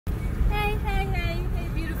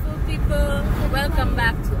people, welcome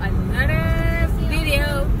back to another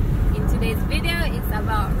video. In today's video it's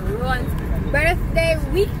about Rohan's birthday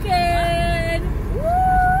weekend. Woo!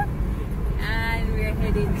 And we're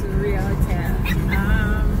heading to RIU Hotel.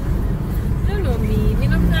 Don't know me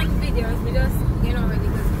don't plan videos, we just, you know, when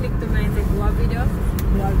you just click to mind say go a video.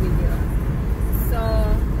 So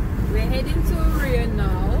we're heading to RIU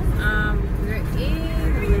now. We're in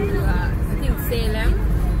I think Salem.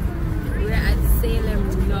 We're at Salem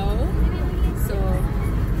now, so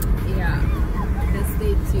yeah, just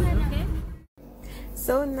stay tuned, okay?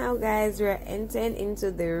 So now guys, we're entering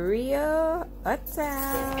into the RIU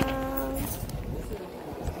Hotel.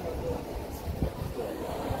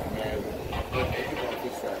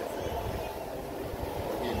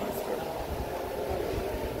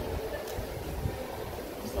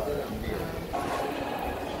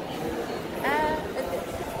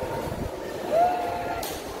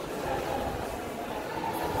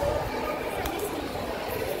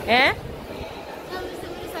 Eh?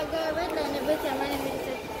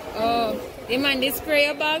 Oh, the man they spray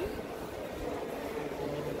your bag?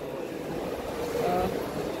 Oh.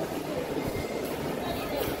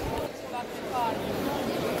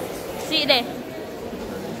 See there?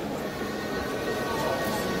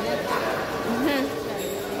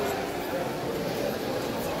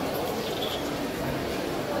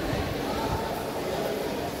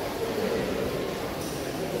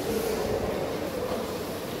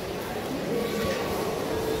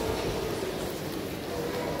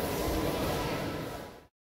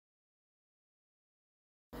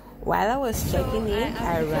 While I was checking in,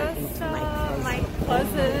 I ran into my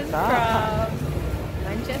cousin from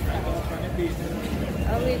Manchester. We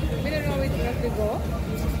don't know which way to go.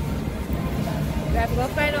 We have to go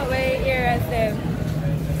find out where here as them.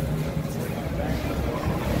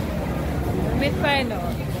 Let me find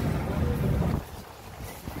out.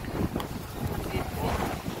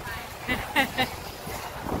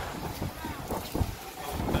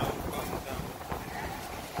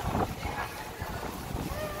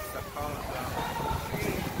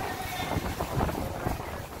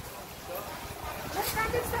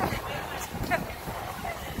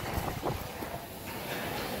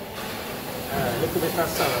 Look at the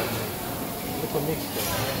salad. Look at mixture.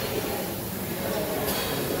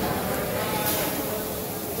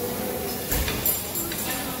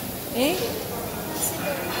 Eh?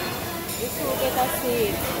 This will get a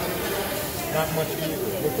seed. Not much either.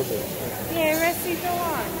 Look at it. Yeah, rest is the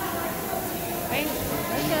one. Right?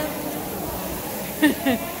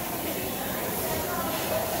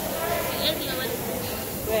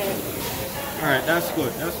 Where? Alright, that's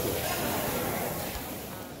good. That's good.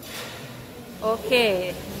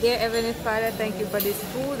 Okay, dear Heavenly Father, thank you for this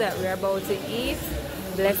food that we're about to eat.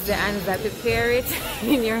 Bless the hands that prepare it.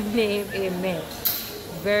 In your name, amen.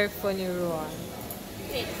 Very funny, Rohan.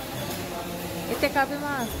 You take off your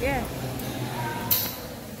mask, yeah.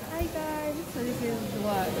 Hi guys, so this is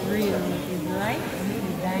what RIU is like, the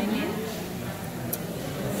dining.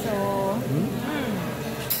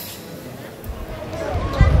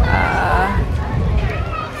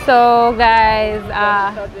 So guys,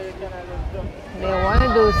 they want to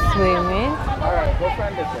do swimming. Alright, go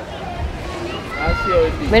find this one. I'll see how it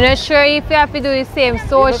is. I'm not sure if you have to do the same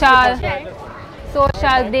social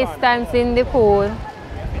distance in the pool.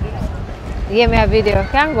 Give me a video.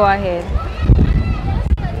 Can go ahead.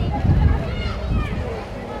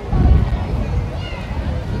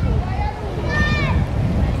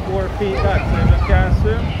 4 feet back, so you can't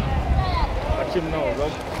swim. Watch him now, bro.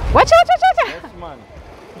 Watch out! Yes, man.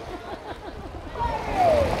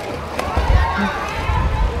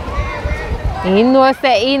 He knows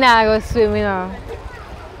that he not go swim, you know.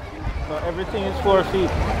 So everything is 4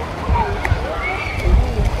 feet.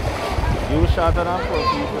 You shorter than 4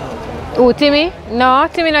 feet. Who, Timmy? No,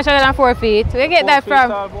 Timmy not shorter than 4 feet. Where you get that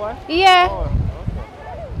from? Tall boy? Yeah. Oh,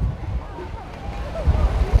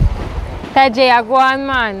 Tajay, go on,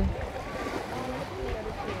 man.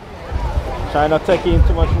 try not to take in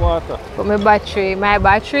too much water. But my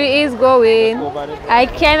battery is going. I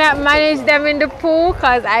cannot manage them in the pool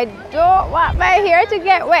because I don't want my hair to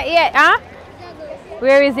get wet yet. Huh?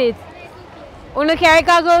 Where is it? Wanna carry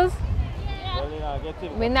goggles?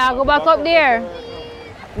 Me now go back up there.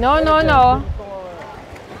 No.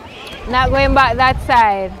 Not going back that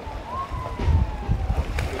side.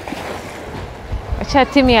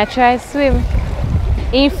 Chat to me, I try to swim.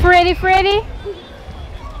 Ain't Freddy?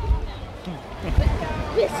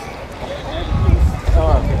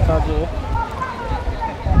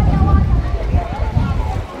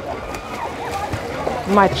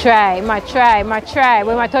 Ma try.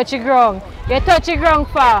 When I touch the ground. You touch the ground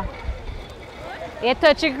for? You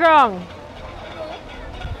touch the ground.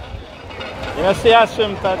 You see a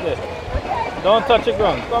swim today. Don't touch the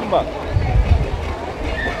ground. Come back.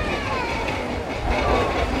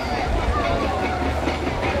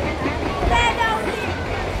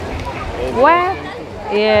 What?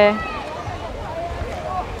 Yeah.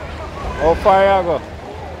 How far you go?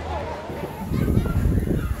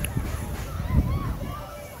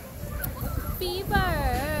 Fever.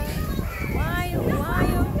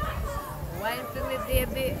 Why for me,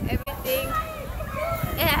 baby? Everything.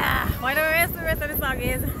 Yeah. What the rest of the song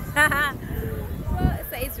is? Well,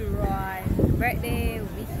 so it's Roy. Birthday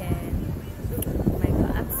weekend. Oh my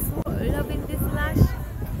god, I'm so loving this lash.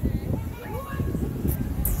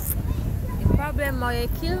 The problem might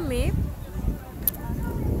kill me.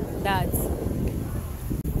 That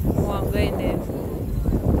one going there.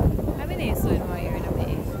 I mean, so in my ear in a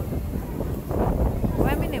bit.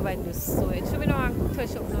 Why me never do so? It should be no one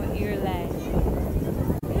touch up no ear line.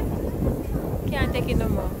 Can't take it no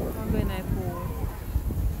more. I'm going to pool.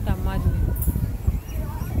 That's mad me.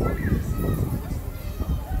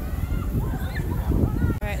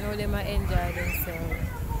 Right now they might enjoy themselves.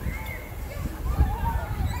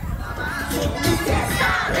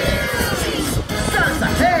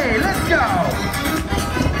 Hey, let's go!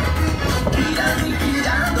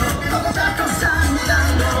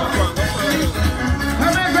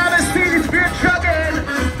 Come and grab a seat if you're trucking.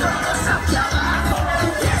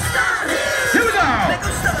 Here we go!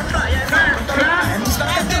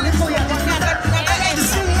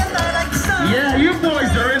 Yeah, you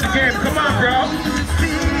boys are in the game. Come on, bro.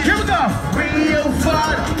 Here we go. Real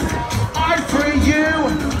fun. RIU.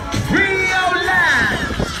 Rio land.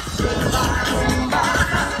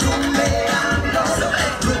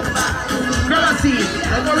 Grab a seat.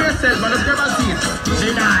 Don't worry yourself, but let's grab a seat.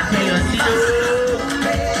 Then I tell you, see you.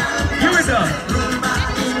 Here we go.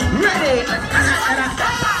 Ready?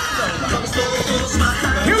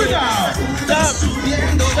 Here we go. Stop.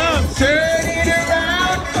 Stop. Turn it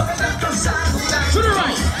around. To the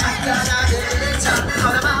right.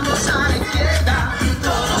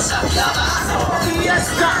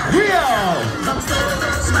 Fiesta Rio.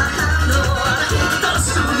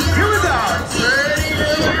 Here we go. Turn it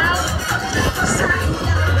around.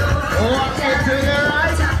 Walk it to the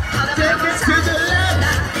right. Take it to the left.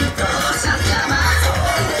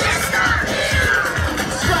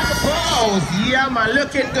 Strike a pose. Yeah, man.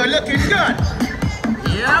 Looking good, looking good.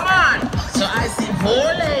 Yeah, man. So I see 4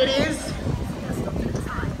 ladies.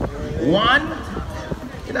 1.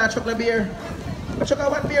 You know, chocolate beer. I chuck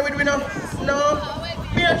one beer with me now. No.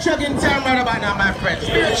 Beer chugging time right about now, my friends.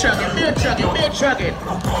 Beer chugging, beer chugging, beer chugging.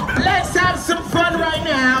 Let's have some fun right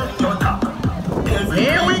now.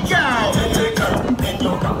 Here we go.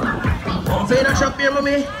 So you don't chuck beer with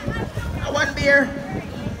me? 1 beer.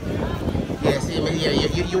 Yes,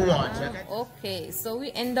 you want. Okay, so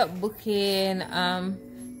we end up booking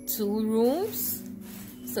 2 rooms.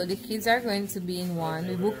 So the kids are going to be in one.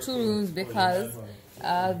 We booked 2 rooms because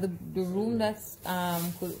the room that's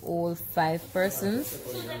could hold 5 persons.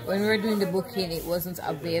 When we were doing the booking, it wasn't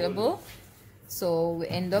available. So we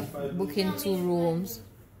end up booking 2 rooms,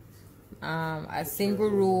 a single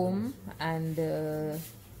room and the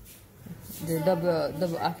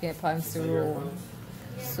double occupancy room.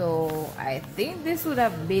 So I think this would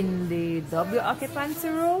have been the double occupancy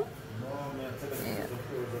room. Yeah.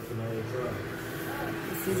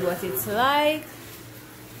 This is what it's like.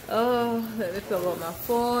 Oh, let me plug out my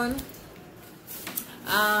phone.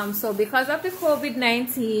 So because of the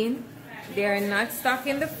COVID-19, they are not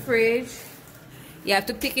stocking the fridge. You have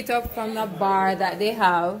to pick it up from the bar that they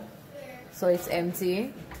have, so it's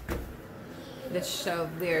empty. The shelf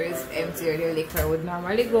there is empty, where the liquor would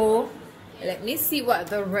normally go. Let me see what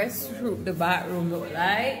the restroom, the bathroom look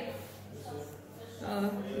like.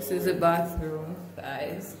 Oh, this is the bathroom,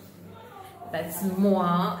 guys. That's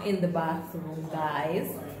more in the bathroom, guys.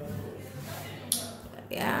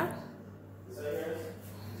 Yeah.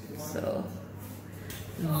 So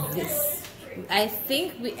this, I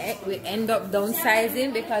think we end up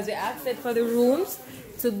downsizing because we asked for the rooms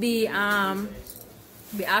to be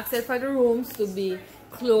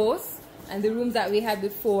close, and the rooms that we had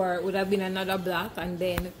before would have been another block, and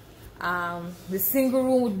then the single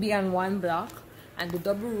room would be on one block, and the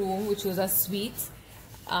double room, which was a suite,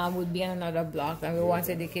 would be on another block, and we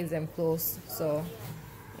wanted the kids them close. So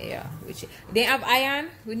yeah, which they have iron.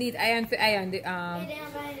 We need iron for iron.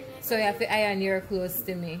 So you have to iron your clothes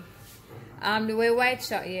to me. The way white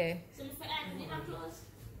shot, yeah.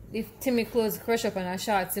 If Timmy clothes crush up and a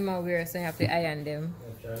short Timmy wear, so you have to iron them.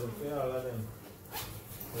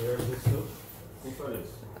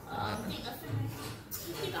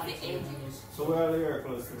 So where are the air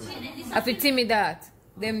close to me? Have to tell me that.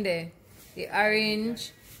 Them there. The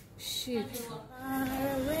orange. Shit. Far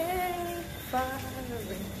away, far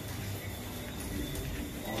away.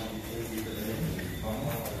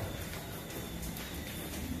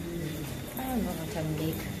 I don't know what to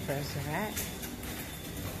make first, right?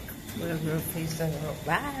 Whatever face doesn't look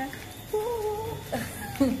bad.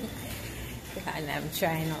 And I'm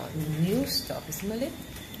trying out new stuff. Smell it?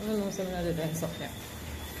 I don't know some other than something.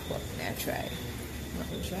 But I try. Not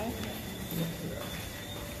to try.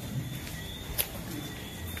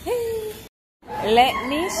 Hey. Let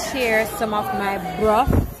me share some of my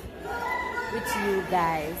broth with you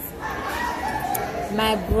guys.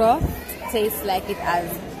 My broth tastes like it has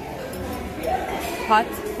hot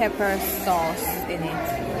pepper sauce in it.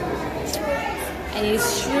 And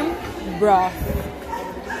it's shrimp broth.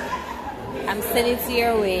 I'm sending it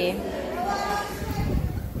your way.